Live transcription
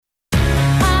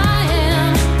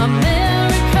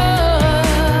America,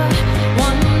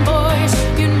 one voice,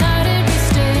 united we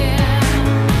stand.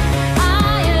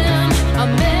 I am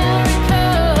America,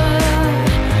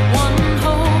 one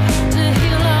hope to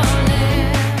heal our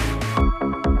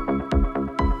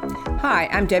land. Hi,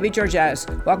 I'm Debbie Georgatos.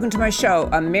 Welcome to my show,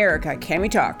 America, Can We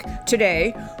Talk?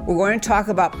 Today, we're going to talk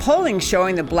about polling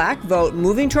showing the black vote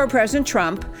moving toward President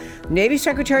Trump, Navy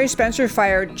Secretary Spencer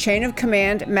fired, chain of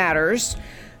command matters,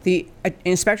 the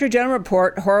Inspector General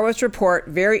report, Horowitz report,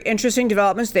 very interesting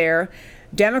developments there,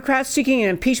 Democrats seeking an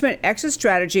impeachment exit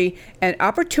strategy, and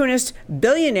opportunist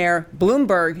billionaire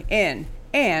Bloomberg in.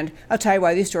 And I'll tell you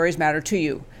why these stories matter to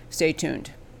you. Stay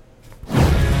tuned.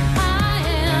 I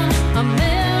am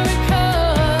America,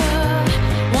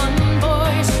 one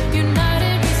voice,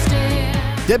 united we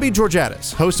stand. Debbie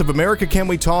Georgatos, host of America Can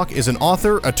We Talk, is an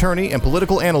author, attorney, and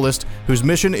political analyst whose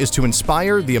mission is to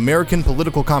inspire the American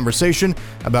political conversation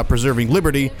about preserving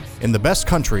liberty in the best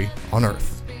country on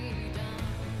earth.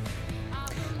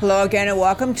 Hello again and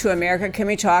welcome to America Can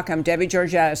We Talk? I'm Debbie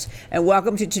Georgatos and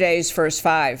welcome to today's First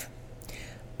Five.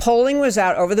 Polling was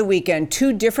out over the weekend,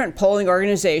 two different polling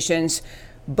organizations,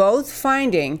 both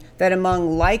finding that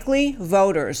among likely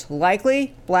voters,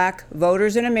 likely black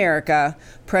voters in America,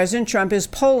 President Trump is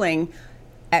polling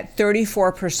at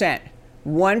 34%.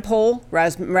 One poll,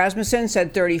 Rasmussen,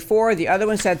 said 34, the other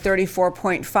one said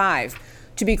 34.5.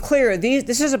 To be clear,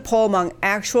 this is a poll among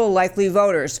actual likely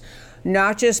voters,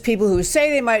 not just people who say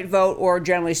they might vote or,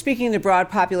 generally speaking, the broad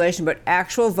population, but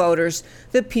actual voters,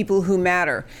 the people who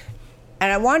matter.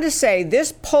 And I wanted to say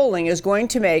this polling is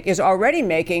already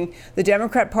making the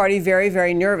Democrat Party very,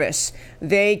 very nervous.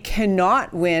 They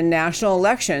cannot win national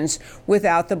elections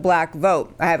without the black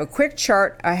vote. I have a quick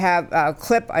chart. I have a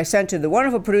clip I sent to the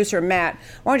wonderful producer, Matt.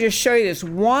 I want to just show you this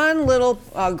one little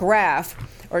graph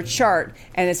or chart,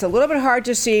 and it's a little bit hard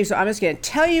to see, so I'm just going to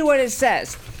tell you what it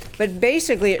says. But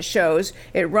basically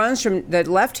it runs from the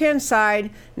left-hand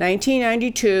side,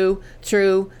 1992,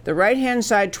 through the right-hand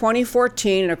side,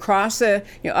 2014, and across the,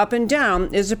 up and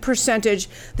down is a percentage.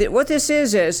 That what this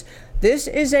is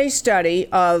a study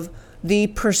of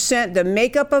the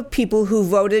makeup of people who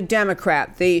voted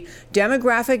Democrat, the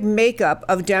demographic makeup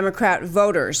of Democrat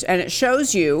voters. And it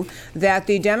shows you that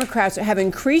the Democrats have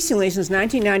increasingly, since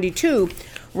 1992,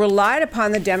 relied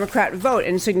upon the Democrat vote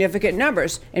in significant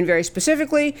numbers. And very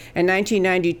specifically, in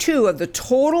 1992, of the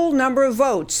total number of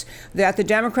votes that the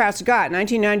Democrats got, in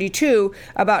 1992,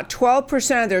 about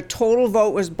 12% of their total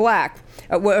vote was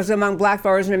among black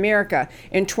voters in America.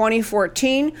 In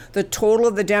 2014, the total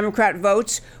of the Democrat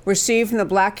votes received from the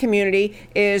black community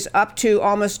is up to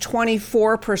almost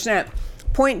 24%.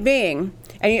 Point being,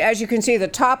 and as you can see, the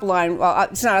top line, well,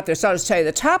 it's not up there, so I'll just tell you,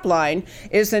 the top line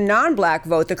is the non-black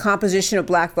vote, the composition of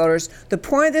black voters. The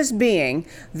point of this being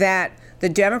that the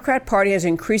Democrat Party has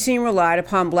increasingly relied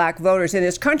upon black voters in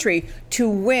this country to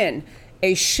win.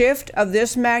 A shift of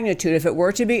this magnitude, if it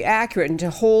were to be accurate and to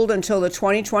hold until the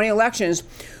 2020 elections,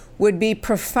 would be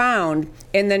profound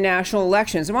in the national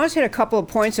elections. I want to hit a couple of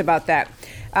points about that.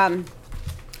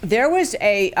 There was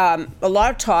a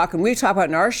lot of talk, and we've talked about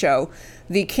in our show,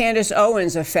 the Candace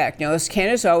Owens effect. This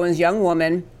Candace Owens, young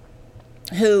woman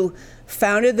who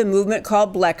founded the movement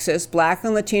called Blexit, Black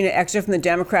and Latina Exit from the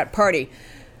Democrat Party.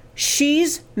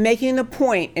 She's making the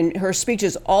point in her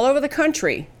speeches all over the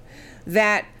country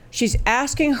that she's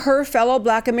asking her fellow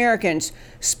black Americans,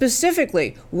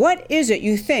 specifically, what is it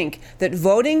you think that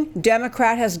voting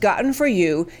Democrat has gotten for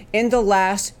you in the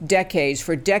last decades?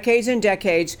 For decades and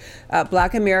decades,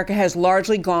 black America has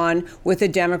largely gone with the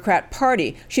Democrat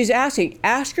Party. She's asking,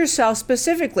 ask yourself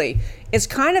specifically. It's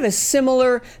kind of a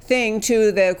similar thing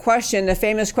to the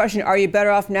famous question, are you better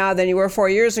off now than you were 4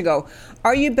 years ago?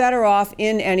 Are you better off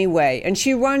in any way? And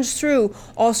she runs through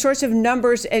all sorts of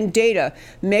numbers and data,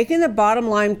 making the bottom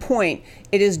line point.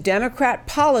 It is Democrat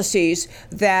policies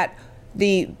that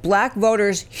the black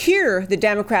voters hear the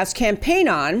Democrats campaign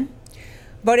on,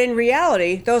 but in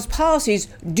reality, those policies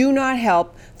do not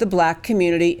help the black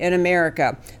community in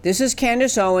America. This is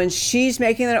Candace Owens. She's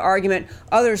making that argument.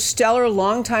 Other stellar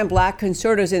longtime black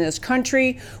conservatives in this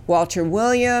country, Walter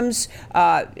Williams,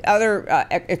 other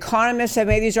economists have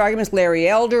made these arguments. Larry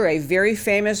Elder, a very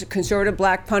famous conservative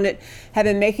black pundit, have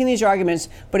been making these arguments.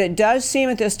 But it does seem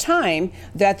at this time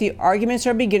that the arguments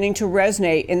are beginning to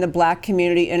resonate in the black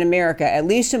community in America, at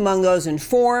least among those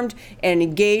informed and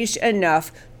engaged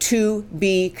enough to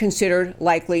be considered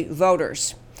likely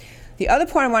voters. The other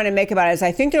point I want to make about it is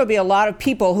I think there will be a lot of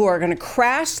people who are going to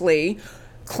crassly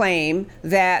claim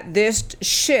that this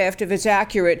shift, if it's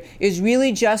accurate, is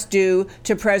really just due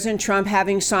to President Trump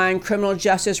having signed criminal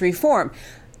justice reform.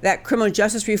 that criminal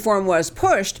justice reform was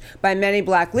pushed by many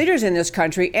black leaders in this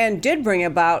country and did bring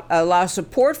about a lot of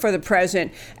support for the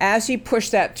president as he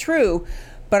pushed that through.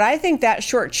 But I think that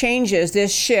shortchanges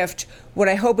this shift, what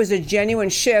I hope is a genuine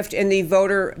shift in the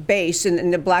voter base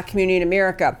in the black community in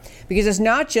America. Because it's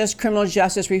not just criminal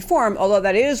justice reform, although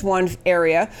that is one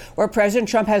area where President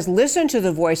Trump has listened to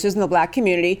the voices in the black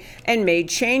community and made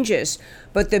changes.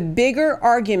 But the bigger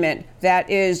argument that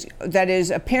is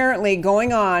apparently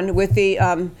going on with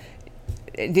the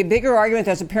bigger argument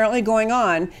that's apparently going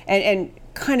on and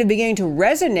kind of beginning to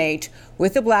resonate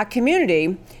with the black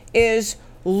community is,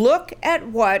 look at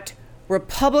what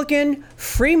Republican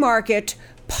free market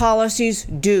policies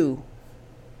do.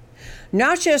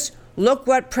 Not just look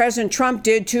what President Trump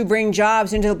did to bring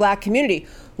jobs into the black community.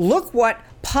 Look what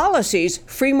policies,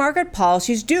 free market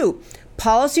policies do.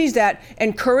 Policies that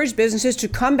encourage businesses to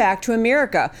come back to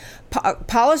America.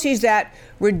 Policies that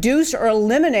reduce or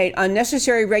eliminate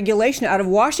unnecessary regulation out of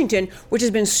Washington, which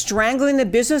has been strangling the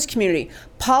business community.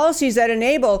 Policies that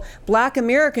enable black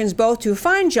Americans both to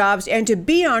find jobs and to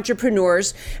be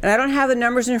entrepreneurs. And I don't have the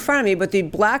numbers in front of me, but the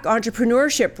black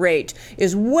entrepreneurship rate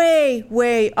is way,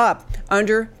 way up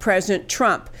under President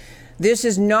Trump. This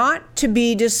is not to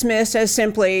be dismissed as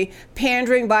simply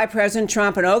pandering by President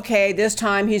Trump and, okay, this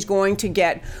time he's going to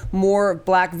get more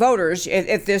black voters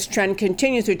if this trend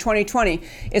continues through 2020.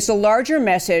 It's a larger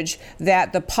message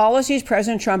that the policies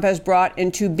President Trump has brought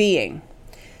into being,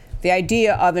 the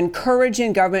idea of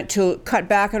encouraging government to cut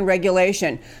back on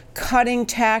regulation, cutting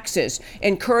taxes,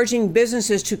 encouraging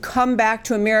businesses to come back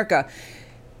to America,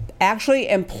 actually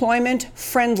employment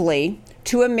friendly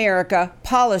to America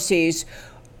policies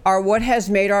are what has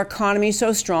made our economy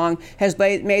so strong, has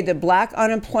made the black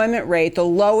unemployment rate the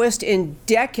lowest in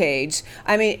decades.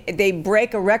 I mean, they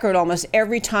break a record almost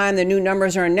every time the new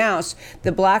numbers are announced.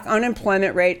 The black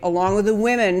unemployment rate, along with the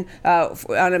women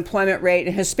unemployment rate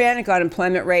and Hispanic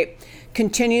unemployment rate,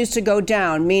 continues to go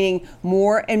down, meaning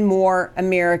more and more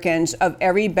Americans of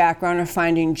every background are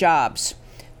finding jobs.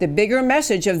 The bigger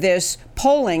message of this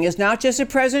polling is not just that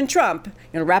President Trump,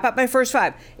 wrap up my first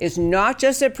five, is not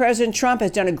just that President Trump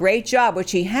has done a great job, which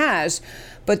he has,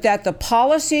 but that the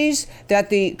policies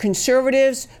that the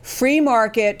conservatives, free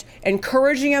market,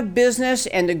 encouraging of business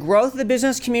and the growth of the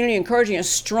business community, encouraging a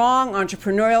strong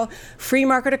entrepreneurial free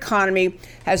market economy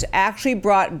has actually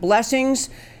brought blessings,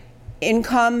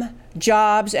 income,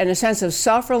 jobs, and a sense of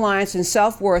self-reliance and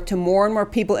self-worth to more and more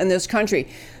people in this country.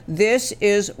 This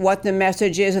is what the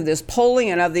message is of this polling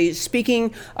and of the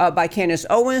speaking by Candace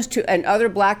Owens and other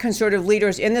black conservative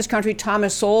leaders in this country,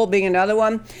 Thomas Sowell being another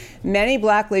one. Many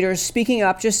black leaders speaking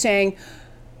up, just saying,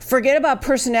 forget about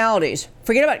personalities,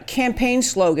 forget about campaign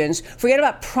slogans, forget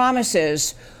about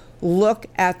promises. Look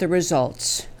at the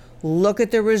results. Look at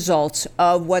the results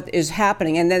of what is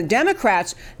happening. And the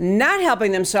Democrats not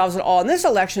helping themselves at all in this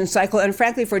election cycle, and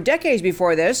frankly for decades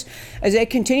before this, as they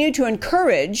continue to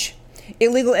encourage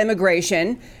illegal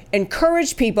immigration,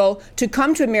 encourage people to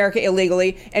come to America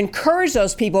illegally, encourage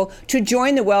those people to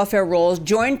join the welfare rolls,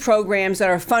 join programs that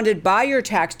are funded by your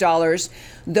tax dollars,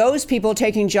 those people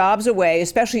taking jobs away,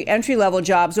 especially entry-level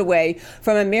jobs away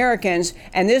from Americans.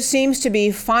 And this seems to be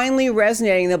finally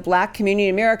resonating in the black community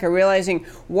in America, realizing,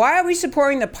 why are we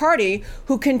supporting the party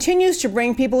who continues to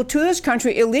bring people to this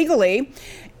country illegally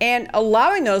and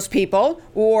allowing those people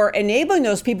or enabling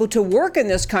those people to work in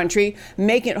this country,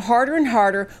 making it harder and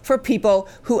harder for people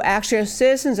who actually are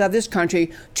citizens of this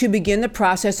country to begin the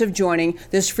process of joining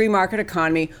this free market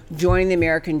economy, joining the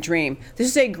American dream. This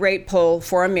is a great poll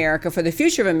for America, for the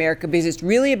future of America, because it's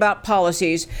really about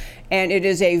policies. And it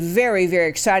is a very, very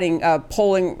exciting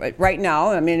polling right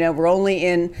now. I mean, we're only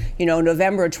in,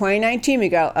 November of 2019. We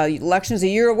got elections a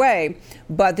year away.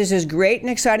 But this is great and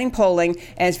exciting polling.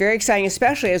 And it's very exciting,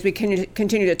 especially as we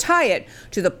continue to tie it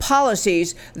to the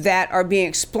policies that are being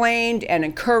explained and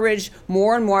encouraged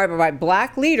more and more by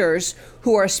black leaders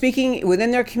who are speaking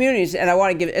within their communities. And I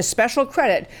want to give a special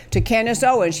credit to Candace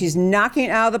Owens. She's knocking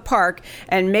it out of the park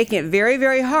and making it very,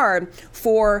 very hard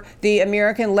for the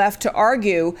American left to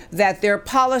argue that their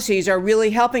policies are really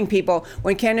helping people,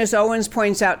 when Candace Owens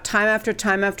points out time after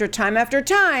time after time after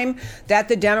time that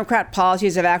the Democrat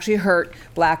policies have actually hurt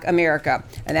black America.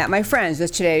 And that, my friends,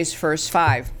 is today's First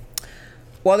Five.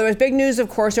 Well, there was big news, of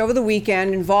course, over the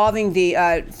weekend involving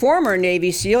the former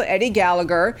Navy SEAL, Eddie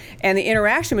Gallagher, and the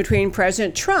interaction between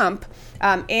President Trump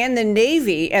and the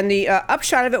Navy. And the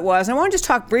upshot of it was, and I want to just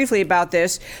talk briefly about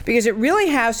this because it really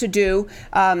has to do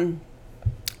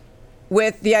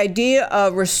with the idea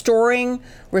of restoring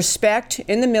respect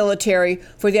in the military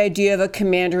for the idea of a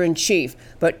commander-in-chief.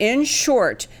 But in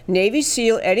short, Navy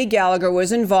SEAL Eddie Gallagher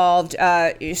was involved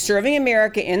serving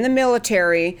America in the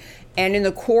military, and in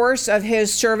the course of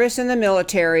his service in the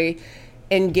military,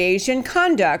 engaged in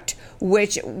conduct,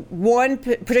 which one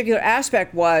particular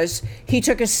aspect was he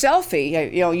took a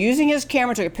selfie, using his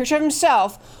camera, took a picture of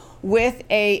himself with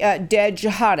a dead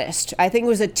jihadist. I think it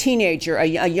was a teenager, a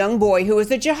young boy who was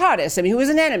a jihadist. I mean, who was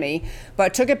an enemy,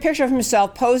 but took a picture of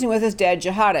himself posing with his dead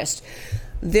jihadist.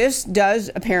 This does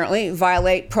apparently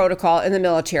violate protocol in the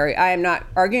military. I am not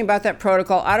arguing about that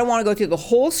protocol. I don't want to go through the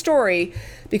whole story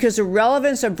because the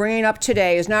relevance of bringing it up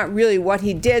today is not really what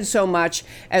he did so much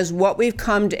as what we've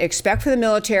come to expect for the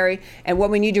military and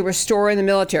what we need to restore in the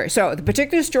military. So the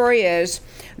particular story is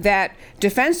that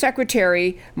Defense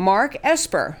Secretary Mark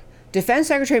Esper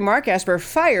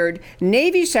fired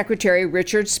Navy Secretary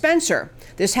Richard Spencer.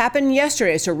 This happened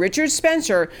yesterday. So Richard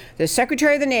Spencer, the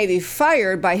Secretary of the Navy,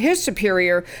 fired by his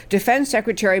superior, Defense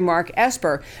Secretary Mark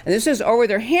Esper. And this is over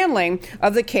their handling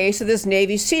of the case of this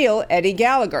Navy SEAL, Eddie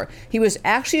Gallagher. He was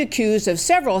actually accused of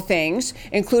several things,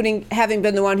 including having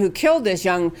been the one who killed this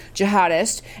young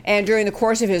jihadist. And during the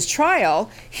course of his trial,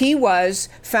 he was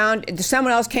found,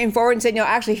 someone else came forward and said, no,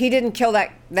 actually, he didn't kill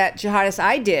that jihadist,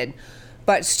 I did.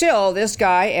 But still, this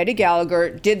guy, Eddie Gallagher,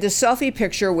 did the selfie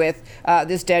picture with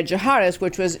this dead jihadist,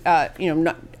 which was,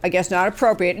 not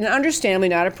appropriate, and understandably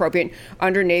not appropriate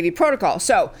under Navy protocol.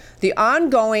 So the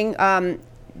ongoing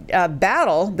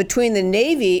battle between the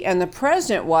Navy and the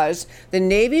president was the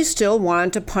Navy still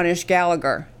wanted to punish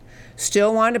Gallagher.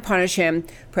 Still wanted to punish him.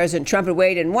 President Trump had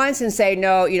weighed in once and say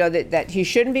no, that he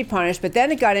shouldn't be punished. But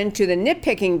then it got into the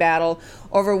nitpicking battle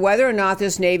over whether or not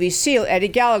this Navy SEAL, Eddie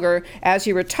Gallagher, as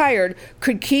he retired,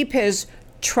 could keep his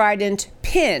Trident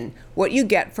pin, what you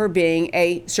get for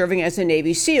serving as a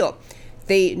Navy SEAL.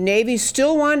 The Navy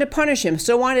still wanted to punish him,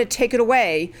 still wanted to take it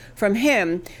away from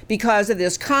him because of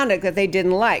this conduct that they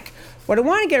didn't like. What I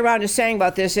want to get around to saying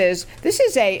about this is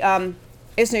an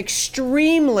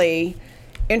extremely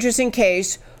interesting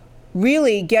case,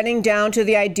 really getting down to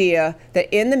the idea that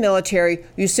in the military,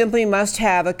 you simply must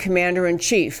have a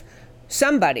commander-in-chief.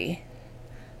 Somebody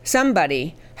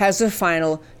has the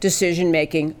final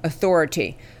decision-making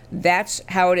authority. That's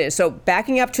how it is. So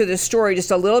backing up to the story just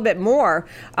a little bit more,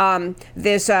 even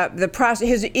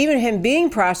him being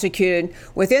prosecuted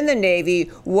within the Navy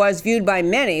was viewed by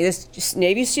many. This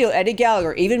Navy SEAL Eddie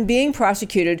Gallagher, even being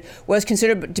prosecuted, was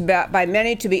considered by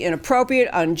many to be inappropriate,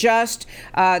 unjust.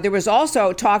 There was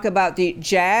also talk about the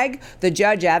JAG, the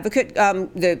Judge Advocate,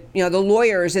 the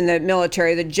lawyers in the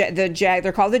military, the JAG.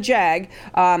 They're called the JAG.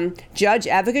 Judge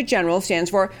Advocate General stands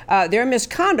for their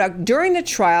misconduct during the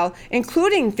trial,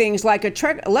 including things like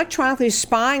electronically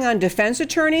spying on defense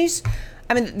attorneys.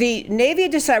 I mean, the Navy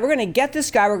decided we're going to get this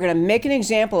guy, we're going to make an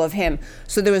example of him.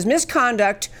 So there was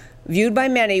misconduct viewed by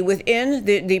many within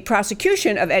the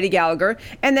prosecution of Eddie Gallagher,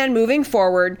 and then moving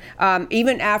forward,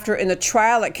 even after in the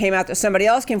trial that came out that somebody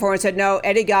else came forward and said, no,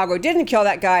 Eddie Gallagher didn't kill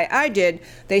that guy, I did,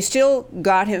 they still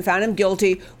found him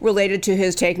guilty related to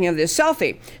his taking of this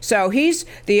selfie. So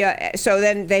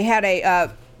then they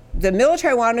had the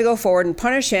military wanted to go forward and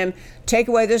punish him, take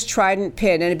away this Trident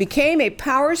pin, and it became a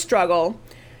power struggle,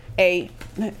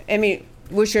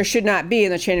 which there should not be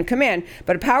in the chain of command,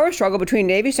 but a power struggle between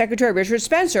Navy Secretary Richard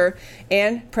Spencer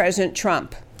and President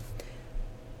Trump.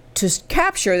 To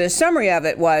capture the summary of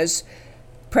it was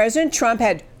President Trump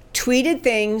had tweeted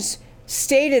things,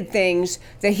 stated things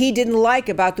that he didn't like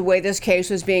about the way this case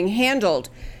was being handled.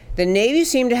 The Navy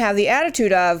seemed to have the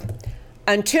attitude of,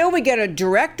 until we get a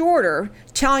direct order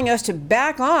telling us to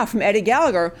back off from Eddie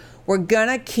Gallagher, we're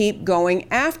gonna keep going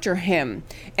after him.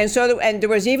 And so, there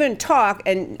was even talk,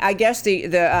 and I guess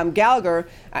the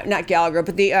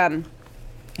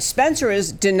Spencer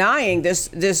is denying this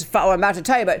what I'm about to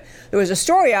tell you, but there was a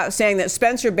story out saying that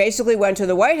Spencer basically went to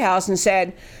the White House and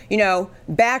said,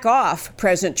 back off,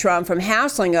 President Trump, from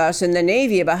hassling us in the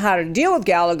Navy about how to deal with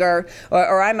Gallagher,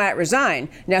 or I might resign.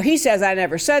 Now, he says, I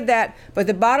never said that, but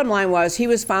the bottom line was he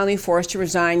was finally forced to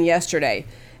resign yesterday.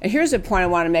 And here's a point I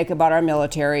want to make about our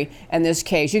military and this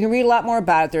case. You can read a lot more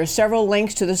about it. There are several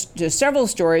links to several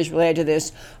stories related to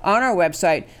this on our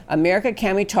website,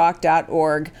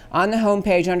 americacanwetalk.org. On the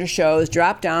homepage under shows,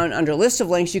 drop down under list of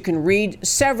links. You can read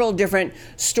several different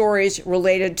stories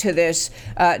related to this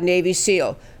Navy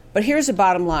SEAL. But here's the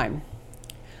bottom line.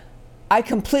 I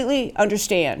completely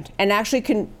understand and actually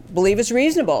can believe it's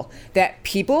reasonable that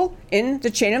people in the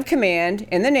chain of command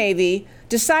in the Navy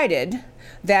decided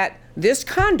that this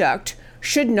conduct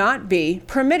should not be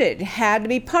permitted, had to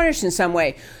be punished in some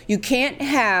way. You can't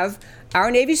have our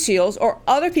Navy SEALs or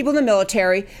other people in the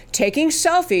military taking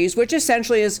selfies, which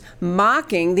essentially is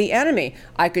mocking the enemy.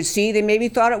 I could see they maybe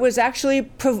thought it was actually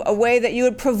a way that you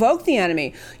would provoke the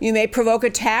enemy. You may provoke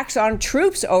attacks on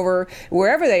troops over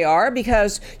wherever they are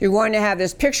because you're going to have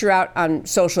this picture out on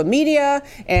social media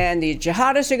and the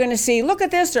jihadists are going to see, look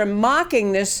at this, they're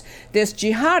mocking this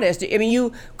jihadist. I mean,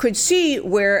 you could see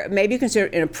where maybe you consider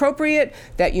it inappropriate,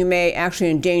 that you may actually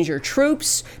endanger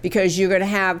troops because you're going to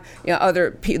have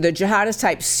the jihadist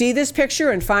type see this picture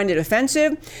and find it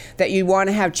offensive, that you want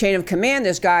to have chain of command.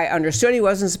 This guy understood he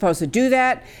wasn't supposed to do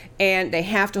that, and they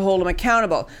have to hold him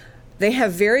accountable. They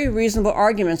have very reasonable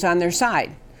arguments on their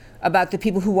side about the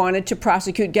people who wanted to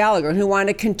prosecute Gallagher and who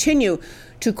wanted to continue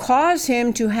to cause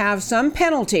him to have some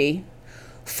penalty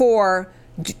for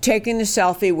taking the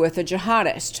selfie with a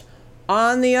jihadist.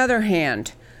 On the other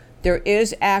hand, there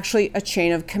is actually a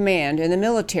chain of command in the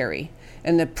military,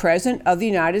 and the President of the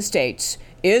United States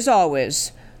is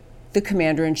always the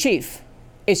commander-in-chief.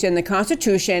 It's in the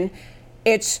Constitution.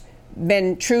 It's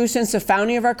been true since the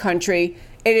founding of our country.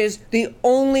 It is the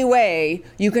only way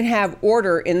you can have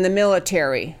order in the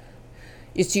military.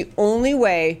 It's the only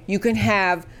way you can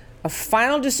have a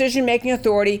final decision-making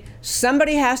authority.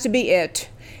 Somebody has to be it.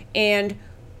 And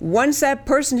once that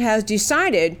person has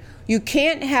decided, you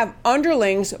can't have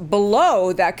underlings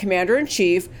below that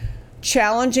commander-in-chief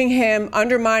challenging him,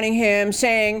 undermining him,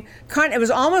 saying, it was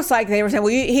almost like they were saying,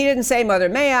 well, he didn't say Mother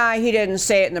May I, he didn't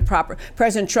say it in the proper,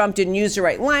 President Trump didn't use the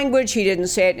right language, he didn't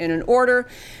say it in an order.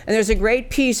 And there's a great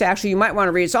piece, actually, you might want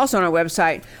to read, it's also on our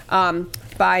website,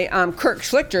 by Kurt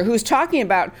Schlichter, who's talking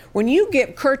about when you give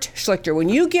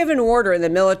an order in the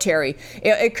military,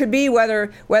 it could be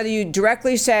whether you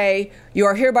directly say, you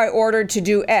are hereby ordered to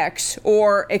do X,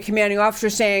 or a commanding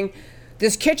officer saying,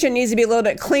 this kitchen needs to be a little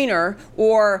bit cleaner,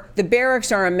 or the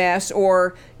barracks are a mess,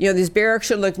 or these barracks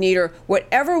should look neater.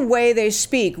 Whatever way they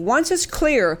speak, once it's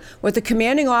clear what the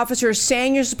commanding officer is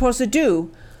saying you're supposed to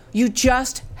do, you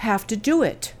just have to do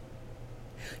it.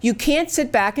 You can't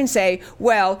sit back and say,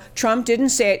 well, Trump didn't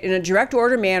say it in a direct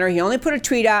order manner. He only put a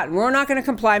tweet out, and we're not going to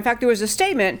comply. In fact, there was a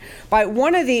statement by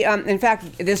one of the,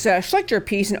 this Schlichter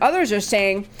piece, and others are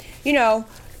saying,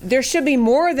 there should be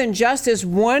more than just this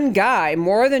one guy,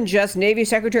 more than just Navy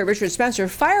Secretary Richard Spencer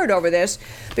fired over this,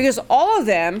 because all of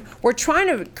them were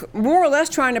more or less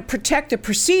trying to protect the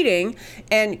proceeding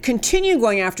and continue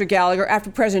going after Gallagher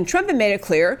after President Trump had made it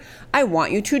clear, I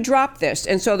want you to drop this.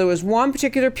 And so there was one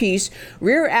particular piece,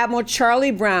 Rear Admiral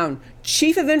Charlie Brown,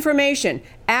 Chief of Information,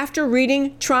 after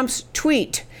reading Trump's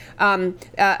tweet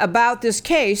about this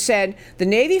case, said, the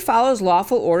Navy follows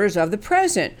lawful orders of the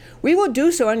President. We will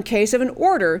do so in case of an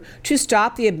order to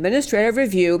stop the administrative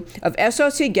review of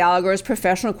SOC Gallagher's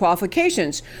professional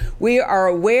qualifications. We are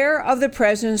aware of the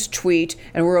President's tweet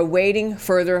and we're awaiting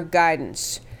further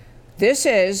guidance. This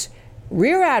is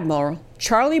Rear Admiral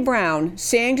Charlie Brown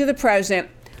saying to the President,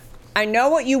 I know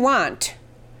what you want.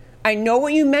 I know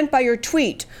what you meant by your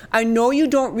tweet. I know you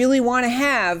don't really want to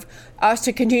have us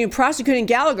to continue prosecuting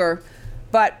Gallagher,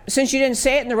 but since you didn't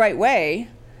say it in the right way,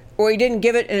 or you didn't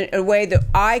give it in a way that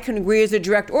I can agree is a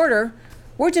direct order,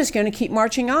 we're just going to keep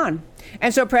marching on.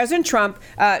 And so President Trump,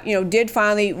 did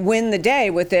finally win the day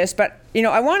with this. But,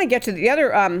 I want to get to the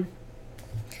other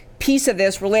piece of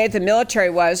this related to the military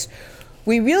was,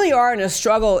 we really are in a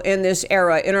struggle in this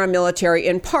era in our military,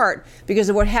 in part because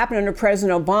of what happened under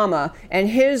President Obama and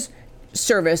his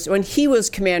service when he was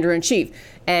commander-in-chief.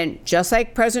 And just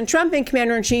like President Trump being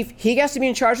commander-in-chief, he gets to be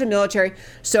in charge of the military.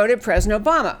 So did President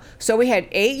Obama. So we had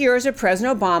 8 years of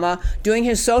President Obama doing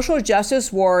his social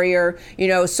justice warrior,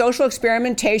 social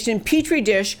experimentation, petri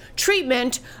dish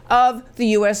treatment of the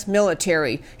U.S.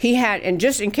 military. He had, and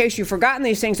just in case you've forgotten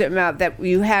these things that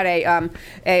you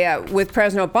had with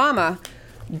President Obama,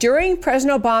 during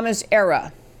President Obama's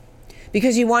era,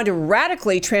 because he wanted to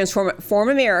radically transform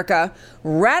America,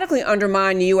 radically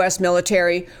undermine the U.S.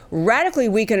 military, radically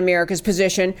weaken America's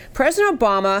position, President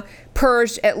Obama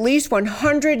purged at least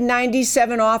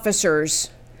 197 officers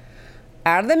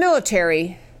out of the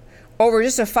military over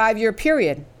just a 5-year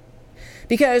period.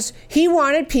 Because he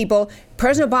wanted people,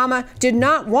 President Obama did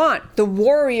not want the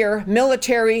warrior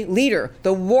military leader,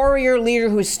 the warrior leader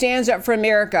who stands up for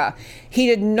America. He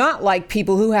did not like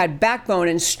people who had backbone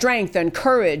and strength and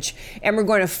courage and were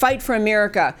going to fight for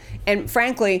America. And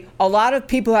frankly, a lot of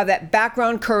people who have that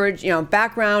background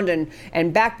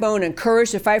and backbone and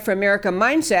courage to fight for America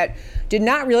mindset did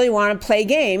not really want to play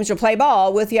games or play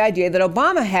ball with the idea that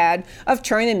Obama had of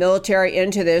turning the military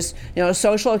into this,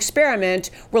 social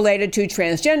experiment related to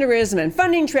transgenderism and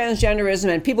funding transgenderism,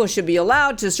 and people should be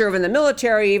allowed to serve in the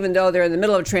military even though they're in the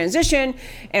middle of transition,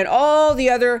 and all the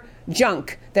other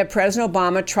junk that President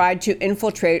Obama tried to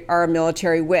infiltrate our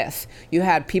military with. You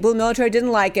had people in the military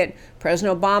didn't like it.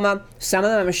 President Obama, some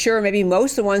of them, I'm sure, maybe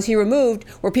most of the ones he removed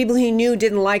were people he knew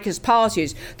didn't like his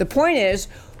policies. The point is,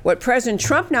 what President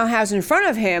Trump now has in front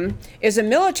of him is a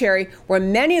military where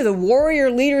many of the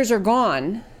warrior leaders are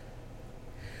gone,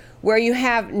 where you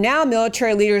have now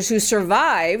military leaders who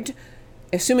survived,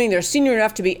 assuming they're senior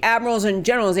enough to be admirals and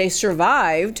generals, they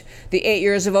survived the 8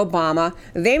 years of Obama.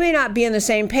 They may not be on the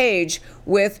same page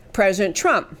with President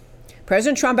Trump.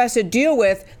 President Trump has to deal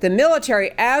with the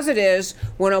military as it is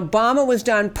when Obama was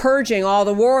done purging all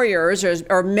the warriors,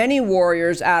 or many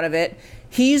warriors out of it.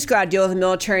 He's got to deal with the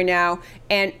military now.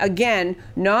 And again,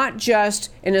 not just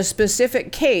in a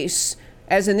specific case,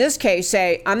 as in this case,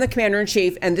 say, I'm the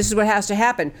commander-in-chief and this is what has to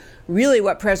happen. Really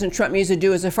what President Trump needs to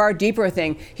do is a far deeper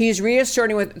thing. He's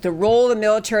reasserting with the role of the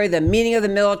military, the meaning of the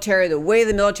military, the way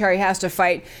the military has to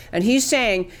fight. And he's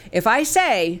saying, if I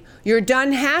say you're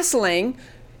done hassling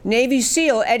Navy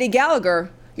SEAL Eddie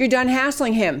Gallagher, you're done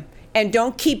hassling him. And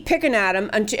don't keep picking at him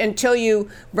until you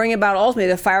bring about ultimately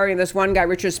the firing of this one guy,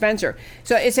 Richard Spencer.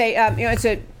 So it's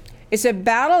a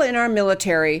battle in our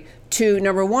military to,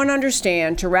 number one,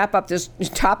 understand, to wrap up this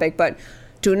topic, but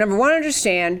to, number one,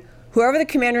 understand whoever the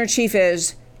commander-in-chief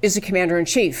is the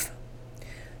commander-in-chief.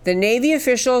 The Navy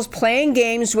officials playing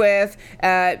games with,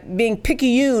 being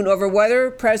picayune over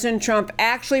whether President Trump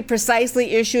actually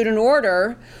precisely issued an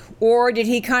order, or did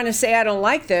he kind of say, I don't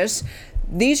like this?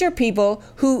 These are people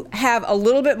who have a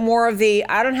little bit more of the,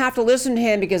 I don't have to listen to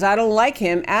him because I don't like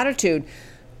him attitude.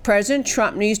 President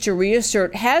Trump needs to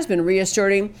has been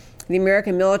reasserting the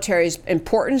American military's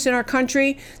importance in our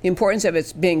country, the importance of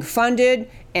its being funded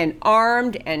and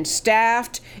armed and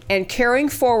staffed and carrying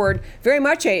forward very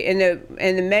much in the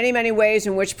many, many ways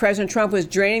in which President Trump was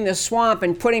draining the swamp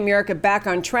and putting America back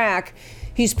on track.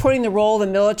 He's putting the role of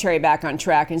the military back on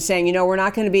track and saying, we're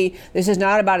not going to be, this is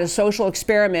not about a social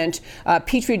experiment,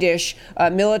 petri dish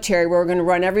military where we're going to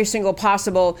run every single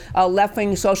possible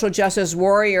left-wing social justice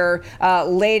warrior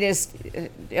latest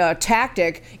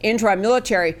tactic into our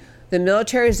military. The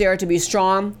military is there to be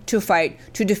strong, to fight,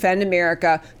 to defend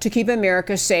America, to keep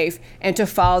America safe, and to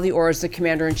follow the orders of the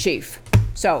commander-in-chief.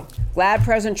 So glad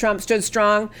President Trump stood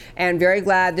strong, and very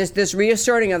glad this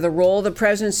reasserting of the role of the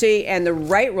presidency and the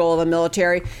right role of the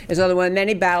military is another one of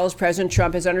many battles President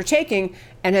Trump is undertaking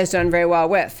and has done very well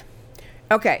with.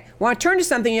 Okay, I want to turn to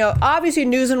something, obviously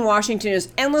news in Washington is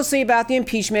endlessly about the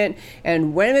impeachment,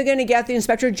 and when are we going to get the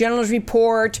Inspector General's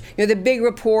report, the big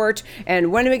report,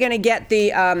 and when are we going to get the,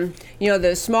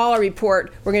 the smaller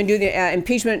report? We're going to do the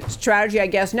impeachment strategy, I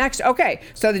guess, next. Okay,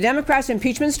 so the Democrats'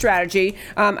 impeachment strategy,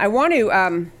 I want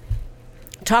to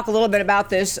talk a little bit about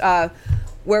this,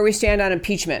 where we stand on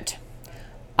impeachment.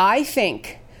 I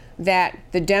think that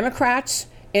the Democrats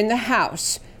in the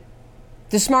House,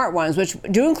 the smart ones, which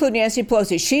do include Nancy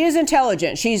Pelosi, she is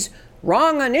intelligent. She's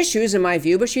wrong on issues, in my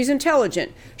view, but she's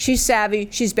intelligent. She's savvy.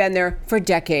 She's been there for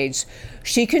decades.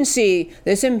 She can see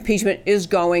this impeachment is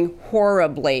going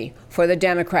horribly for the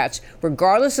Democrats,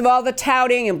 regardless of all the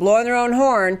touting and blowing their own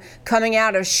horn coming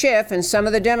out of Schiff and some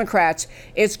of the Democrats.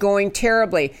 It's going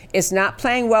terribly. It's not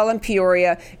playing well in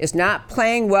Peoria. It's not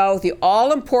playing well with the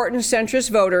all-important centrist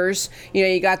voters.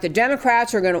 You got the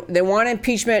Democrats they want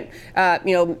impeachment.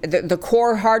 The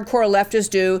core, hardcore leftists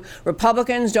do.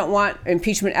 Republicans don't want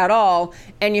impeachment at all.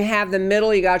 And you have the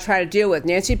middle you got to try to deal with.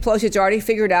 Nancy Pelosi has already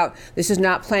figured out this is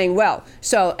not playing well.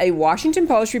 So a Washington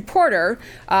Post reporter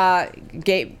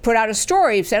put out a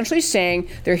story essentially saying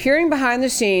they're hearing behind the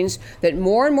scenes that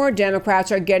more and more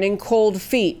Democrats are getting cold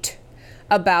feet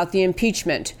about the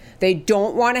impeachment. They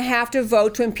don't want to have to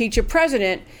vote to impeach a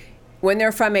president when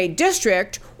they're from a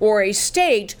district or a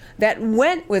state that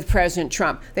went with President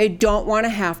Trump. They don't want to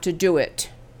have to do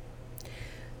it.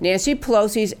 Nancy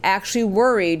Pelosi's actually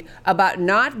worried about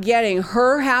not getting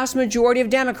her House majority of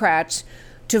Democrats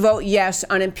to vote yes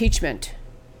on impeachment.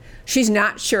 She's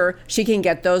not sure she can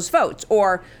get those votes.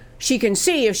 Or she can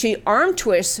see if she arm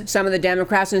twists some of the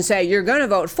Democrats and say, you're going to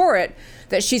vote for it,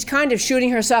 that she's kind of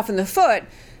shooting herself in the foot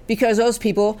because those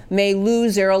people may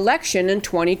lose their election in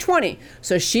 2020.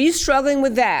 So she's struggling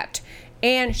with that.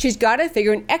 And she's got to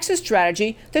figure an exit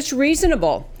strategy that's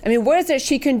reasonable. I mean, what is it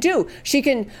she can do? She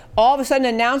can all of a sudden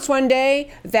announce one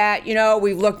day that,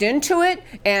 we've looked into it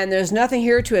and there's nothing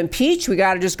here to impeach. We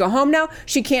got to just go home now.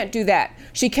 She can't do that.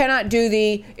 She cannot do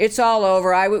it's all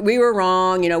over. We were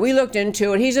wrong. We looked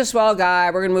into it. He's a swell guy.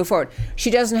 We're going to move forward.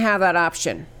 She doesn't have that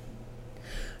option.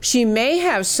 She may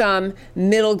have some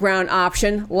middle ground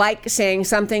option, like saying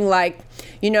something like,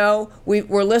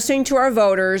 we're listening to our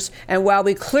voters, and while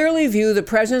we clearly view the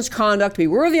president's conduct to be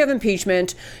worthy of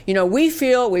impeachment,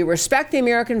 we respect the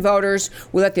American voters.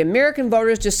 We let the American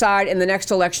voters decide in the next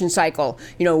election cycle.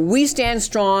 We stand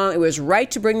strong. It was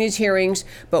right to bring these hearings,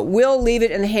 but we'll leave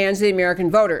it in the hands of the American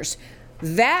voters.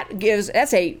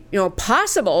 That's a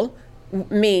possible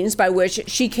means by which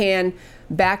she can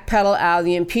backpedal out of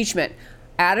the impeachment.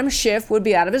 Adam Schiff would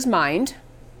be out of his mind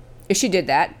if she did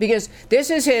that, because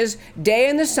this is his day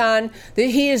in the sun. That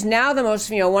he is now one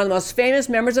of the most famous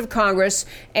members of Congress,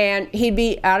 and he'd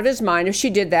be out of his mind if she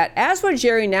did that. As would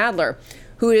Jerry Nadler,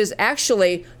 who is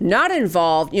actually not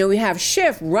involved. We have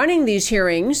Schiff running these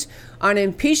hearings on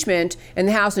impeachment in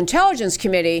the House Intelligence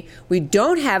Committee. We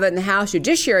don't have it in the House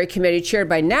Judiciary Committee chaired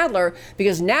by Nadler,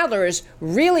 because Nadler is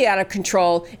really out of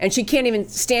control and she can't even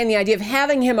stand the idea of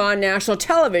having him on national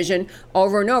television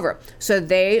over and over. So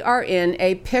they are in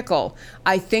a pickle.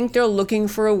 I think they're looking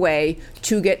for a way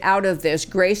to get out of this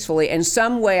gracefully, in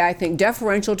some way, I think,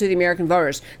 deferential to the American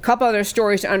voters. A couple other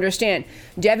stories to understand.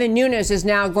 Devin Nunes is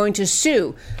now going to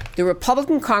sue. The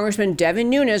Republican Congressman Devin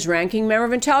Nunes, ranking member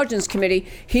of Intelligence Committee,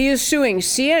 he is suing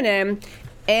CNN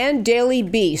and Daily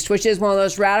Beast, which is one of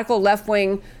those radical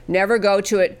left-wing, never go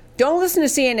to it. Don't listen to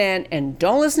CNN and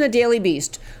don't listen to Daily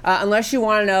Beast unless you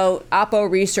want to know Oppo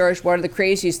research, what are the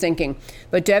crazies thinking.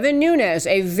 But Devin Nunes,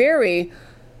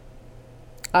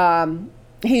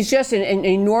 he's just an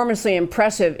enormously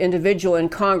impressive individual in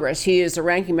Congress. He is the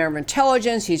ranking member of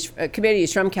Intelligence. He's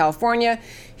from California.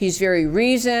 He's very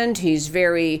reasoned. He's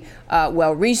very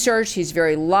well researched. He's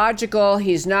very logical.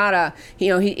 He's not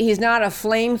he's not a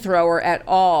flamethrower at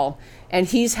all. And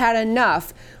he's had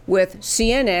enough with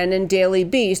CNN and Daily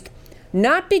Beast,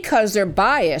 not because they're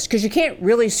biased, because you can't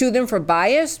really sue them for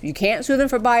bias. You can't sue them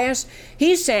for bias.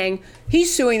 He's saying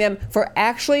he's suing them for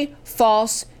actually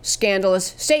false,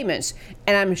 scandalous statements.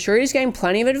 And I'm sure he's getting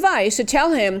plenty of advice to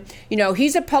tell him,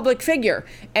 he's a public figure.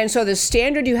 And so the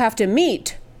standard you have to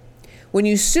meet when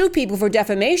you sue people for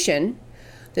defamation,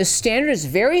 the standard is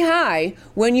very high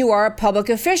when you are a public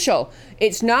official.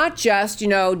 It's not just,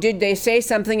 did they say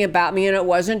something about me and it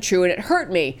wasn't true and it hurt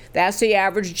me? That's the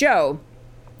average Joe.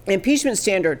 Impeachment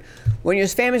standard, when you're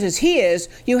as famous as he is,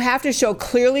 you have to show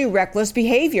clearly reckless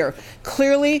behavior,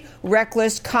 clearly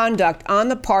reckless conduct on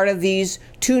the part of these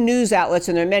two news outlets,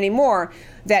 and there are many more,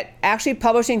 that actually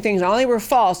publishing things not only were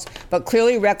false, but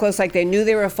clearly reckless, like they knew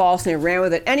they were false and they ran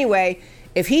with it anyway.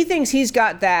 If he thinks he's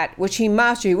got that, which he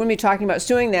must, or he wouldn't be talking about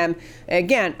suing them,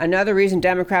 again, another reason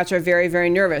Democrats are very, very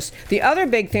nervous. The other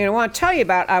big thing I want to tell you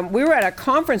about, we were at a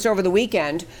conference over the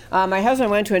weekend. My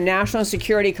husband went to a national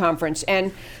security conference,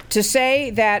 and to say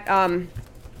that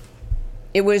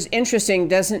it was interesting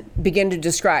doesn't begin to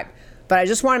describe. But I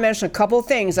just want to mention a couple of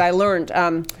things I learned,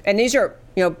 and these are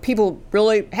people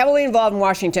really heavily involved in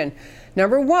Washington.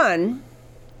 Number one,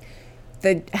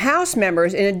 the House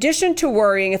members, in addition to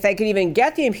worrying if they could even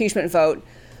get the impeachment vote,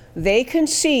 they can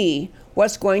see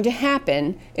what's going to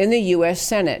happen in the U.S.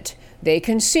 Senate. They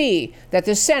can see that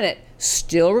the Senate,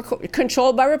 still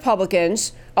controlled by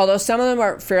Republicans, although some of them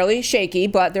are fairly shaky,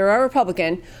 but they are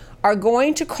Republican, are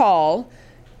going to call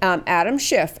Adam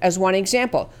Schiff as one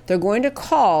example. They're going to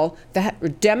call the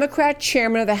Democrat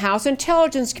chairman of the House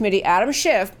Intelligence Committee, Adam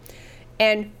Schiff,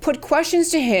 and put questions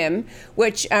to him,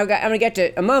 which I'm going to get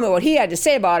to in a moment what he had to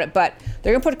say about it, but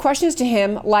they're going to put questions to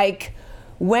him like,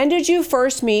 when did you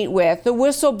first meet with the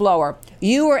whistleblower?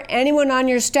 You or anyone on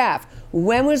your staff?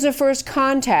 When was the first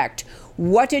contact?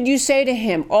 What did you say to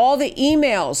him? All the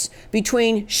emails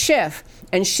between Schiff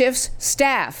and Schiff's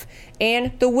staff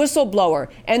and the whistleblower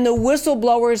and the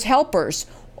whistleblower's helpers,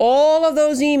 all of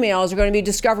those emails are going to be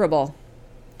discoverable.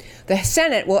 The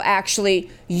Senate will actually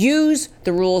use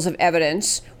the rules of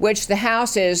evidence, which the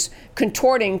House is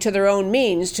contorting to their own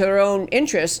means, to their own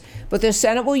interests, but the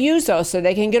Senate will use those so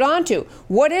they can get onto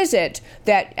what is it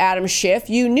that Adam Schiff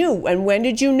you knew, and when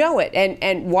did you know it,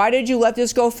 and why did you let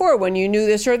this go forward when you knew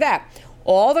this or that?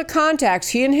 All the contacts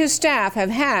he and his staff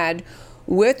have had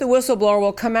with the whistleblower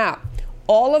will come out.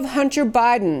 All of Hunter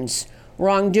Biden's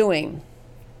wrongdoing,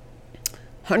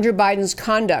 Hunter Biden's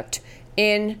conduct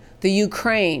in the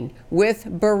Ukraine with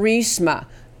Burisma.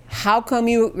 How come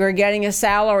you were getting a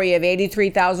salary of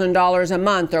 $83,000 a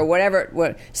month or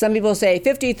whatever? Some people say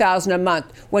 $50,000 a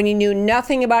month when you knew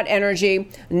nothing about energy,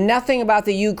 nothing about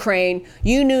the Ukraine.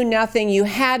 You knew nothing. You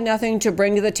had nothing to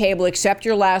bring to the table except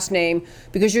your last name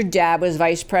because your dad was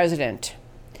vice president.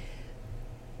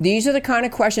 These are the kind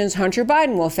of questions Hunter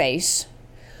Biden will face.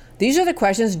 These are the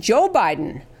questions Joe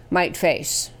Biden might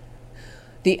face.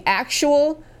 The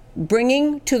actual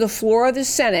bringing to the floor of the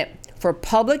Senate for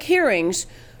public hearings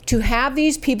to have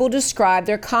these people describe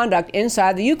their conduct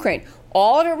inside the Ukraine.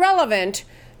 All of it relevant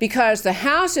because the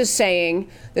House is saying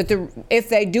that if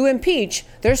they do impeach,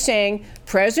 they're saying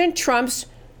President Trump's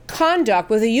conduct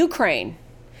with the Ukraine,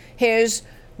 his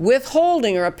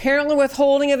withholding or apparently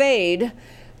withholding of aid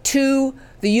to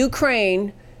the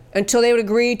Ukraine until they would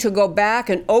agree to go back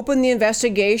and open the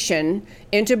investigation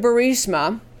into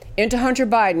Burisma, into Hunter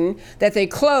Biden, that they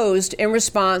closed in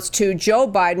response to Joe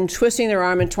Biden twisting their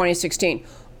arm in 2016.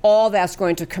 All that's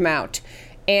going to come out.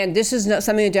 And this is not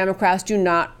something the Democrats do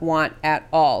not want at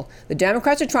all. The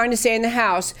Democrats are trying to say in the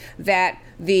House that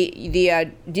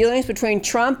the dealings between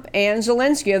Trump and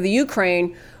Zelensky of the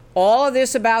Ukraine, all of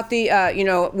this about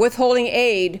the withholding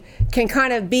aid can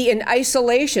kind of be in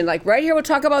isolation. Like right here, we'll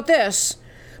talk about this,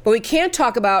 but we can't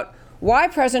talk about why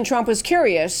President Trump was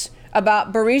curious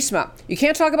about Burisma. You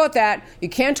can't talk about that. You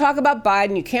can't talk about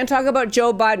Biden. You can't talk about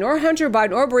Joe Biden or Hunter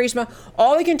Biden or Burisma.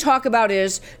 All we can talk about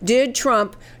is, did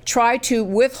Trump try to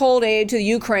withhold aid to the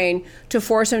Ukraine to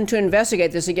force him to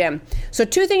investigate this again? So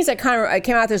two things that kind of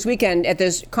came out this weekend at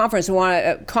this conference I want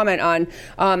to comment on.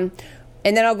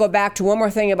 And then I'll go back to one more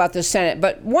thing about the Senate.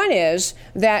 But one is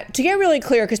that, to get really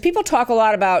clear, because people talk a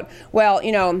lot about, well,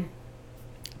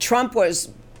 Trump was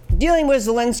dealing with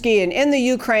Zelensky and in the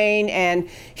Ukraine, and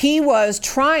he was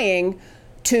trying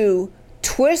to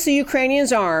twist the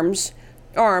Ukrainians' arm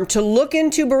to look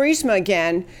into Burisma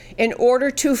again in order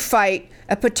to fight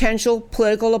a potential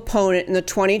political opponent in the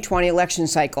 2020 election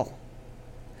cycle.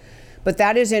 But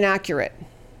that is inaccurate.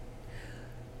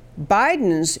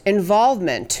 Biden's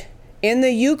involvement in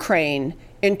the Ukraine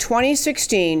in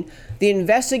 2016,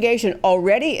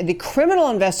 the criminal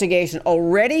investigation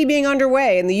already being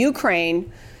underway in the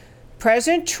Ukraine,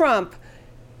 President Trump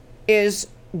is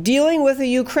dealing with the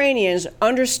Ukrainians,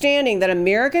 understanding that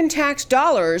American tax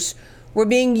dollars were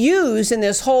being used in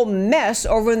this whole mess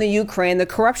over in the Ukraine, the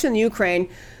corruption in the Ukraine,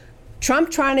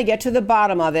 Trump trying to get to the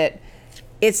bottom of it.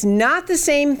 It's not the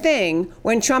same thing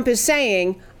when Trump is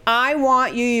saying, I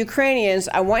want you Ukrainians,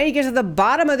 I want you to get to the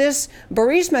bottom of this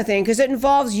Burisma thing, because it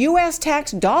involves U.S.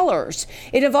 tax dollars.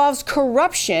 It involves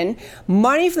corruption,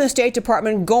 money from the State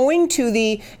Department going to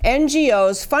the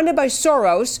NGOs funded by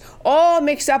Soros, all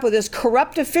mixed up with this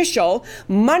corrupt official,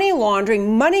 money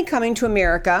laundering, money coming to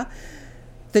America.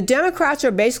 The Democrats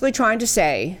are basically trying to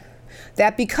say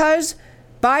that because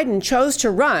Joe Biden chose to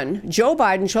run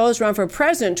for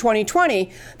president in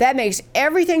 2020, that makes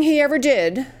everything he ever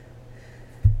did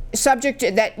subject to,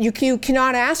 that you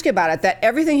cannot ask about it, that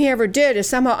everything he ever did is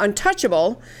somehow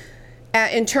untouchable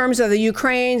in terms of the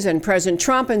Ukraines and President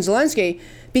Trump and Zelensky,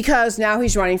 because now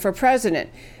he's running for president.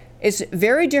 It's a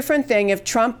very different thing if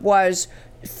Trump was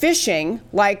fishing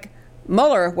like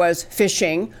Mueller was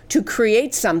fishing to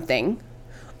create something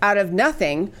out of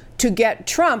nothing to get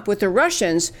Trump with the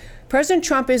Russians. President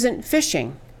Trump isn't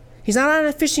fishing. He's not on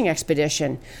a fishing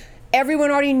expedition.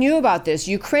 Everyone already knew about this.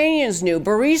 Ukrainians knew,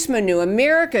 Burisma knew,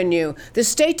 America knew, the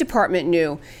State Department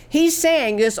knew. He's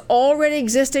saying this already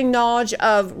existing knowledge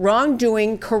of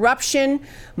wrongdoing, corruption,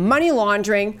 money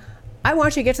laundering, I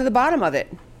want you to get to the bottom of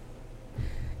it.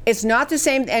 It's not the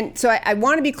same. And so I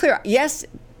want to be clear. Yes,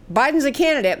 Biden's a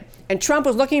candidate and Trump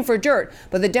was looking for dirt.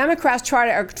 But the Democrats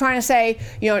are trying to say,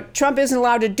 Trump isn't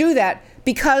allowed to do that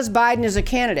because Biden is a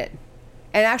candidate.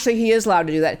 And actually, he is allowed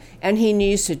to do that, and he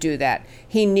needs to do that.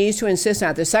 He needs to insist on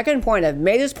it. The second point, I've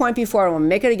made this point before, and I'll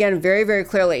make it again very, very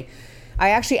clearly. I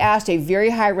actually asked a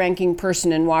very high-ranking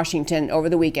person in Washington over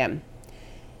the weekend.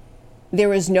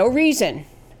 There is no reason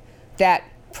that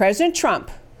President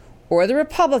Trump or the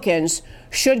Republicans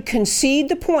should concede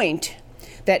the point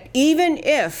that even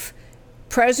if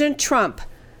President Trump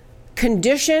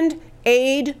conditioned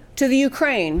aid to the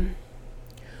Ukraine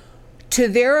to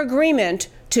their agreement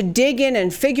to dig in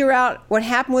and figure out what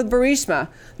happened with Burisma,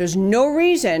 there's no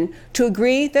reason to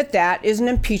agree that that is an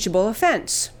impeachable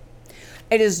offense.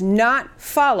 It does not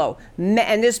follow.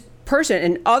 And this person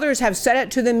and others have said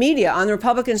it to the media on the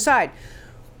Republican side.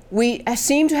 We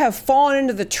seem to have fallen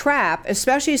into the trap,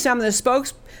 especially some of the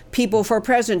spokespeople for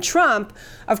President Trump,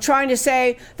 of trying to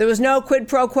say there was no quid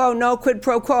pro quo, no quid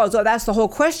pro quo. So that's the whole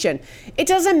question. It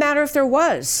doesn't matter if there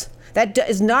was. That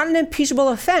is not an impeachable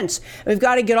offense. We've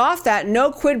got to get off that no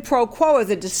quid pro quo as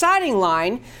a deciding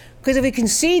line, because if we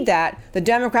concede that, the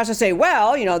Democrats will say,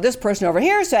 well, this person over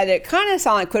here said it kind of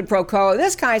sounded like quid pro quo, and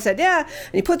this guy said, yeah,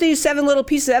 and you put these 7 little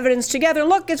pieces of evidence together, and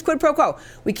look, it's quid pro quo.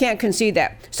 We can't concede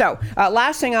that. So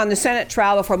last thing on the Senate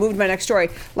trial before I move to my next story,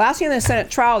 last thing on the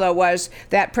Senate trial, though, was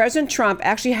that President Trump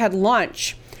actually had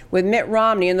lunch with Mitt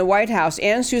Romney in the White House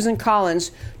and Susan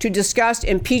Collins to discuss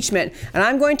impeachment. And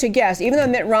I'm going to guess, even though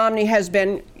Mitt Romney has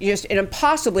been just an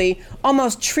impossibly,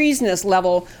 almost treasonous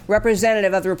level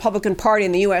representative of the Republican Party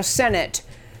in the U.S. Senate,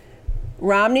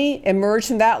 Romney emerged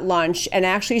from that lunch and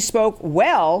actually spoke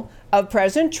well of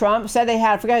President Trump. Said they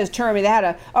had, I forgot his term, he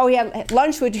had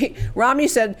lunch with, Romney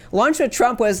said lunch with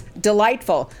Trump was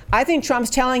delightful. I think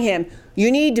Trump's telling him,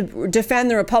 you need to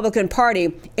defend the Republican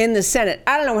Party in the Senate.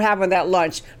 I don't know what happened with that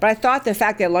lunch, but I thought the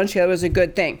fact they had lunch together was a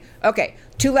good thing. Okay,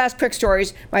 two last quick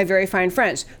stories, my very fine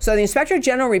friends. So the Inspector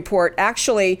General report,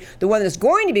 actually the one that's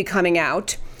going to be coming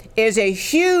out, is a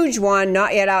huge one,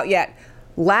 not yet out yet.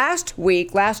 Last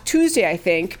Tuesday, I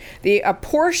think, a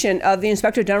portion of the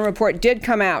Inspector General report did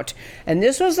come out. And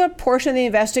this was a portion of the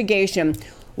investigation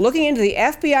looking into the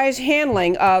FBI's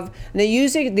handling of, they're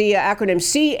using the acronym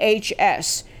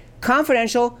CHS,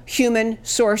 Confidential Human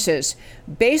Sources.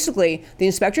 Basically, the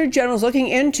Inspector General is looking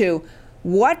into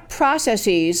what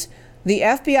processes the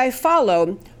FBI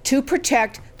followed to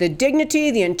protect the dignity,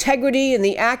 the integrity, and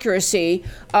the accuracy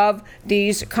of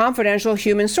these confidential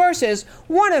human sources,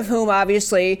 one of whom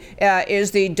obviously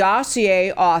is the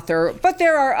dossier author, but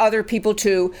there are other people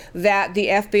too that the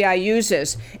FBI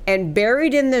uses. And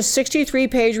buried in this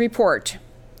 63-page report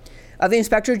of the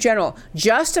Inspector General,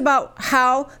 just about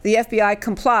how the FBI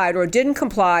complied or didn't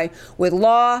comply with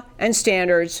law and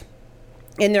standards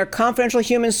in their confidential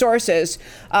human sources,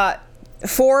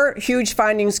 4 huge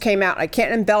findings came out. I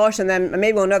can't embellish on them,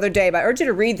 maybe another day, but I urge you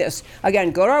to read this.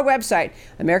 Again, go to our website,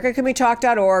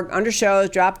 americacanwetalk.org, under shows,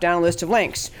 drop down a list of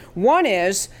links. One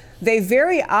is, the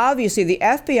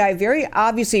FBI very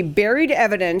obviously buried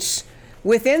evidence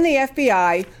within the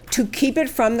FBI to keep it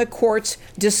from the court's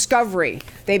discovery.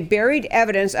 They buried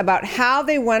evidence about how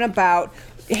they went about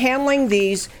handling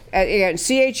these, again,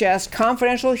 CHS,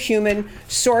 confidential human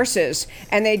sources.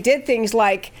 And they did things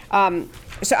like,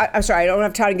 so I'm sorry, I don't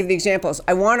have time to give the examples.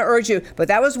 I want to urge you, but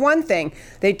that was one thing.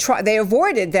 They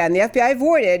avoided then, the FBI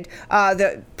avoided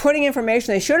the putting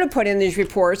information they should have put in these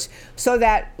reports so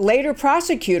that later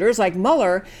prosecutors like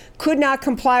Mueller could not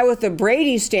comply with the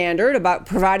Brady standard about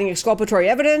providing exculpatory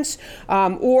evidence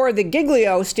or the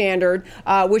Giglio standard,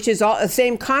 which is the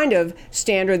same kind of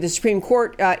standard the Supreme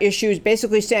Court issues,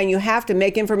 basically saying you have to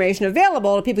make information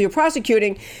available to people you're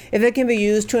prosecuting if it can be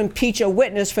used to impeach a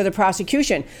witness for the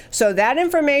prosecution. So that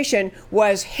information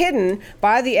was hidden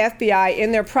by the FBI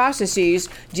in their processes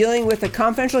dealing with the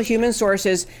confidential human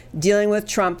sources, dealing with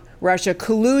Trump-Russia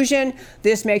collusion.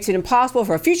 This makes it impossible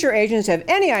for future agents to have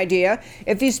any idea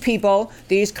if these people,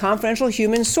 these confidential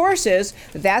human sources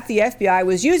that the FBI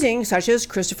was using, such as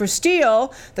Christopher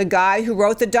Steele, the guy who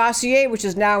wrote the dossier, which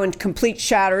is now in complete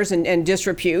shatters and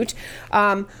disrepute.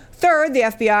 Third, the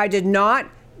FBI did not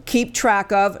keep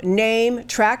track of, name,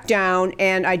 track down,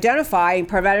 and identify and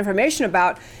provide information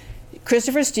about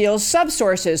Christopher Steele's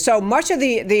subsources. So much of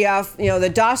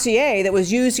the dossier that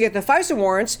was used to get the FISA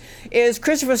warrants is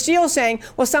Christopher Steele saying,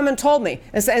 well, someone told me,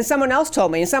 and someone else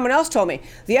told me, and someone else told me.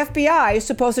 The FBI is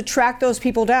supposed to track those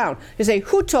people down to say,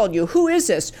 who told you? Who is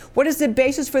this? What is the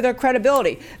basis for their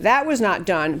credibility? That was not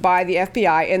done by the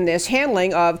FBI in this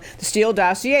handling of the Steele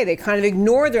dossier. They kind of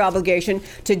ignored their obligation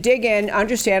to dig in,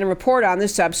 understand, and report on the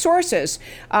subsources.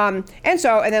 And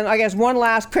then I guess one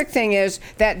last quick thing is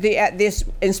that this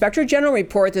Inspector General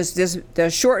report,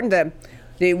 the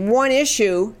one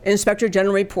issue Inspector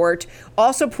General report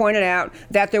also pointed out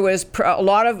that there was a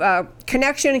lot of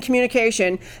connection and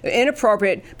communication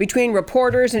inappropriate between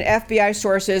reporters and FBI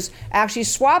sources actually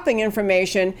swapping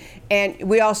information. And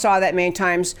we all saw that many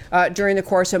times during the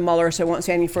course of Mueller, so I won't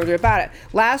say any further about it.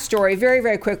 Last story, very,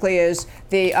 very quickly, is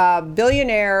the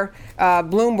billionaire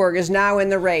Bloomberg is now in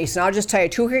the race. And I'll just tell you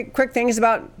two quick things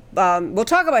about we'll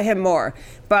talk about him more,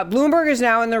 but Bloomberg is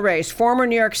now in the race, former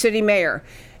New York City mayor.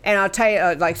 And I'll tell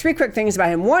you like 3 quick things about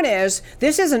him. One is,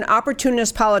 this is an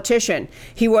opportunist politician.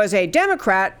 He was a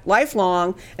Democrat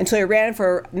lifelong until he ran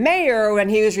for mayor when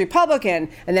he was Republican.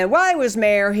 And then while he was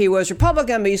mayor, he was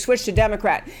Republican, but he switched to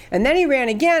Democrat. And then he ran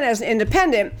again as an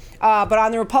independent, but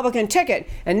on the Republican ticket.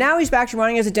 And now he's back to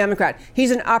running as a Democrat.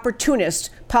 He's an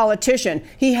opportunist politician.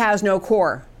 He has no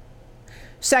core.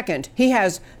 Second, he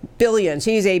has billions.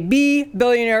 He's a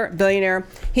billionaire.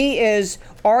 He is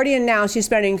already announced he's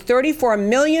spending $34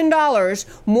 million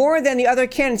more than the other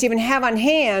candidates even have on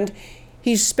hand.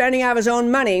 He's spending out of his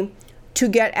own money to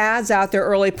get ads out there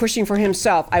early, pushing for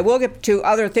himself. I will get to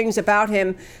other things about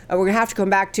him. We're going to have to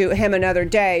come back to him another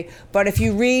day. But if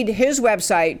you read his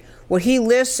website, what he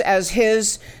lists as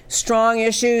his strong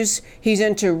issues, he's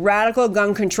into radical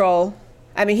gun control.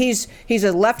 I mean, he's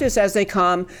as leftist as they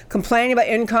come, complaining about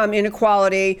income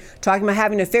inequality, talking about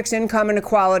having to fix income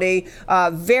inequality,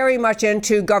 very much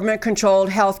into government-controlled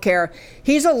health care.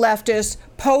 He's a leftist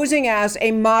posing as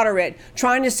a moderate,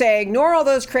 trying to say, ignore all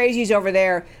those crazies over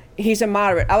there. He's a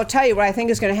moderate. I will tell you what I think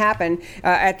is going to happen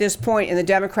at this point in the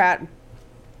Democrat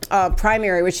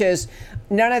primary, which is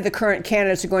none of the current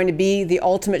candidates are going to be the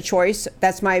ultimate choice.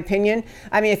 That's my opinion.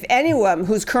 I mean, if anyone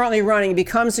who's currently running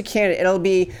becomes a candidate, it'll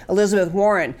be Elizabeth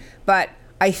Warren. But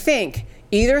I think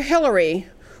either Hillary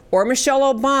or Michelle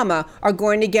Obama are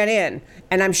going to get in.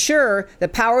 And I'm sure the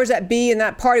powers that be in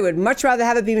that party would much rather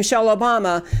have it be Michelle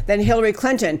Obama than Hillary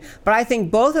Clinton. But I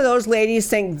think both of those ladies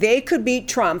think they could beat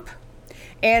Trump.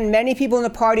 And many people in the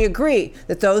party agree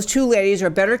that those two ladies are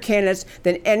better candidates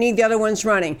than any of the other ones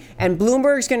running. And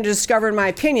Bloomberg's going to discover, in my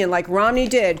opinion, like Romney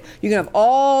did, you can have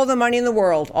all the money in the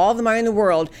world,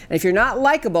 And if you're not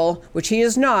likable, which he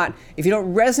is not, if you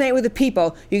don't resonate with the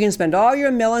people, you can spend all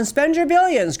your millions, spend your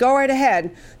billions, go right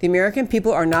ahead. The American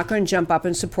people are not going to jump up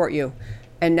and support you.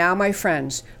 And now, my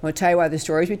friends, I'm going to tell you why the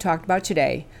stories we talked about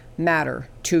today matter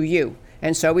to you.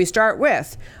 And so we start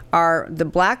with the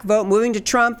black vote moving to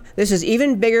Trump. This is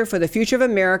even bigger for the future of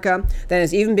America than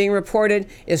is even being reported.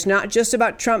 It's not just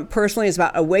about Trump personally. It's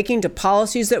about awakening to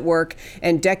policies that work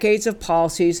and decades of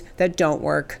policies that don't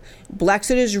work.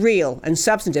 Brexit is real and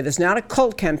substantive. It's not a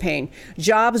cult campaign.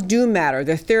 Jobs do matter.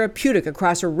 They're therapeutic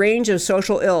across a range of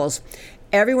social ills.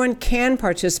 Everyone can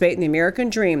participate in the American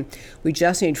dream. We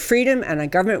just need freedom and a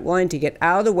government willing to get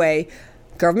out of the way.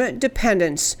 Government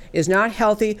dependence is not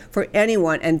healthy for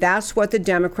anyone, and that's what the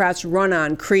Democrats run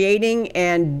on, creating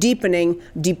and deepening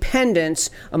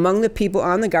dependence among the people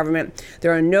on the government.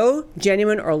 There are no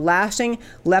genuine or lasting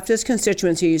leftist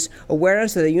constituencies.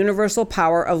 Awareness of the universal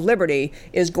power of liberty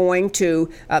is going to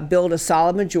build a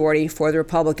solid majority for the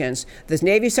Republicans. The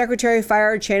Navy Secretary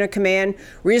fired, chain of command.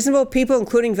 Reasonable people,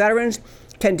 including veterans,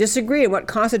 can disagree on what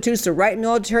constitutes the right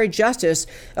military justice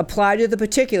applied to the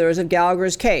particulars of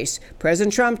Gallagher's case.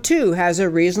 President Trump, too, has a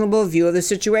reasonable view of the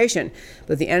situation.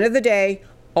 But at the end of the day,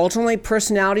 ultimately,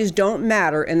 personalities don't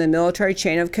matter in the military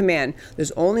chain of command.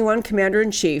 There's only one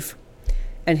commander-in-chief,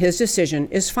 and his decision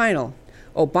is final.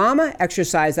 Obama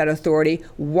exercised that authority,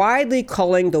 widely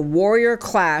calling the warrior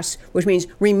class, which means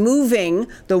removing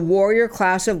the warrior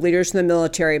class of leaders from the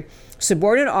military.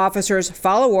 Subordinate officers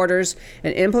follow orders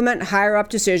and implement higher-up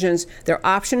decisions. Their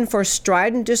option for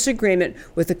strident disagreement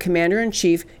with the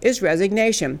commander-in-chief is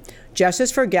resignation.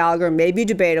 Justice for Gallagher may be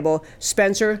debatable.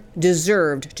 Spencer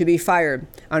deserved to be fired.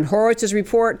 On Horowitz's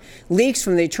report, leaks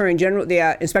from the Attorney General,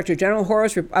 the Inspector General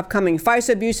Horowitz, upcoming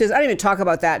FISA abuses. I didn't even talk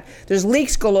about that. There's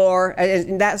leaks galore,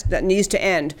 and that needs to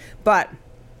end. But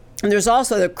there's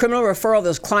also the criminal referral of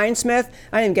this Kleinsmith.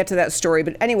 I didn't get to that story,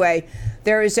 but anyway,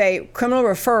 there is a criminal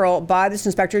referral by this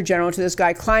Inspector General to this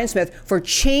guy Kleinsmith for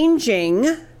changing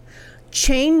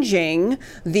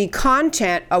the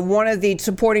content of one of the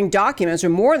supporting documents, or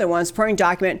more than one supporting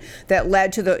document, that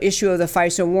led to the issue of the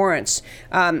FISA warrants.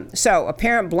 So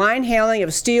apparent blind hailing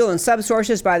of Steele and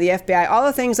subsources by the FBI, all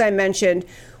the things I mentioned.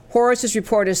 Horowitz's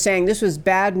report is saying this was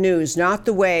bad news, not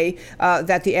the way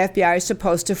that the FBI is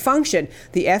supposed to function.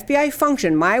 The FBI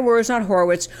functioned, my words, not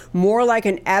Horowitz, more like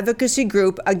an advocacy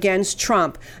group against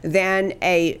Trump than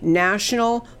a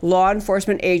national law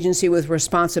enforcement agency with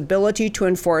responsibility to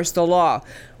enforce the law.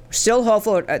 Still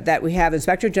hopeful that we have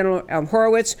Inspector General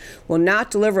Horowitz will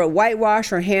not deliver a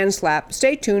whitewash or hand slap.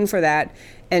 Stay tuned for that.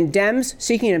 And Dems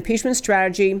seeking an impeachment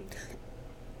strategy.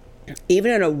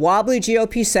 Even in a wobbly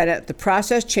GOP Senate, the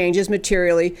process changes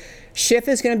materially. Schiff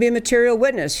is going to be a material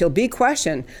witness. He'll be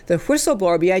questioned. The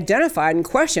whistleblower will be identified and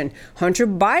questioned. Hunter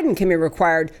Biden can be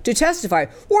required to testify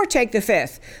or take the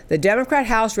fifth. The Democrat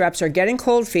House reps are getting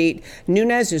cold feet.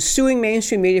 Nunes is suing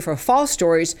mainstream media for false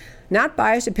stories, not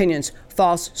biased opinions,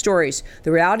 false stories.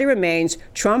 The reality remains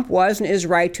Trump was and is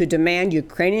right to demand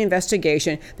Ukrainian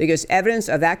investigation because evidence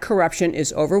of that corruption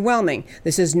is overwhelming.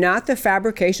 This is not the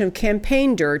fabrication of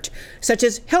campaign dirt, such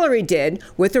as Hillary did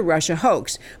with the Russia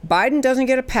hoax. Biden doesn't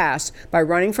get a pass by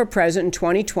running for president in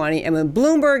 2020. And when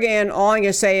Bloomberg all I'm going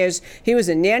to say is he was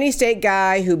a nanny state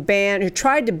guy who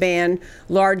tried to ban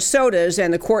large sodas,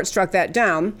 and the court struck that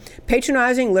down.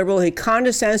 Patronizing liberal, he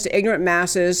condescends to ignorant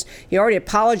masses. He already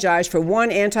apologized for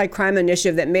one anti-crime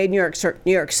initiative that made New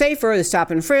York safer, the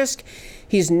stop and frisk.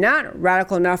 He's not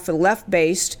radical enough for the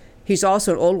left-based. He's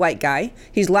also an old white guy.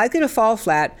 He's likely to fall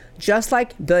flat, just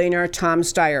like billionaire Tom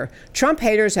Steyer. Trump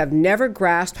haters have never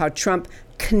grasped how Trump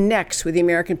connects with the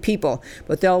American people,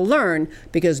 but they'll learn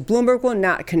because Bloomberg will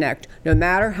not connect, no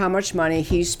matter how much money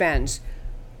he spends.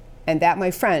 And that,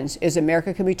 my friends, is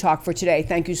America Can We Talk for today.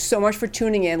 Thank you so much for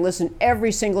tuning in. Listen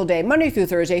every single day, Monday through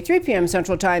Thursday, 3 p.m.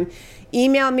 Central Time.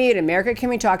 Email me at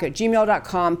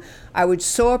americacanwetalk@gmail.com. I would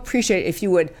so appreciate it if you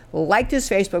would like this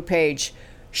Facebook page,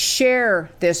 share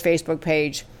this Facebook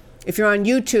page. If you're on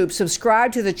YouTube,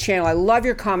 subscribe to the channel. I love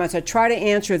your comments. I try to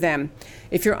answer them.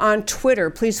 If you're on Twitter,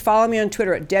 please follow me on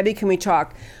Twitter at Debbie Can We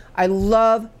Talk. I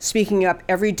love speaking up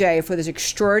every day for this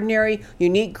extraordinary,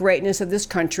 unique greatness of this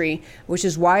country, which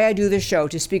is why I do this show,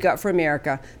 to speak up for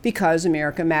America, because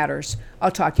America matters.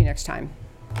 I'll talk to you next time.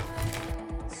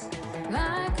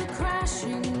 Like a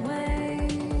crashing wave.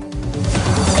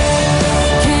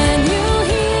 Can you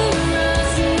hear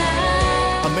us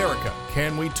now? America,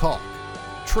 Can We Talk?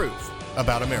 Truth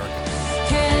about America.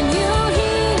 Can you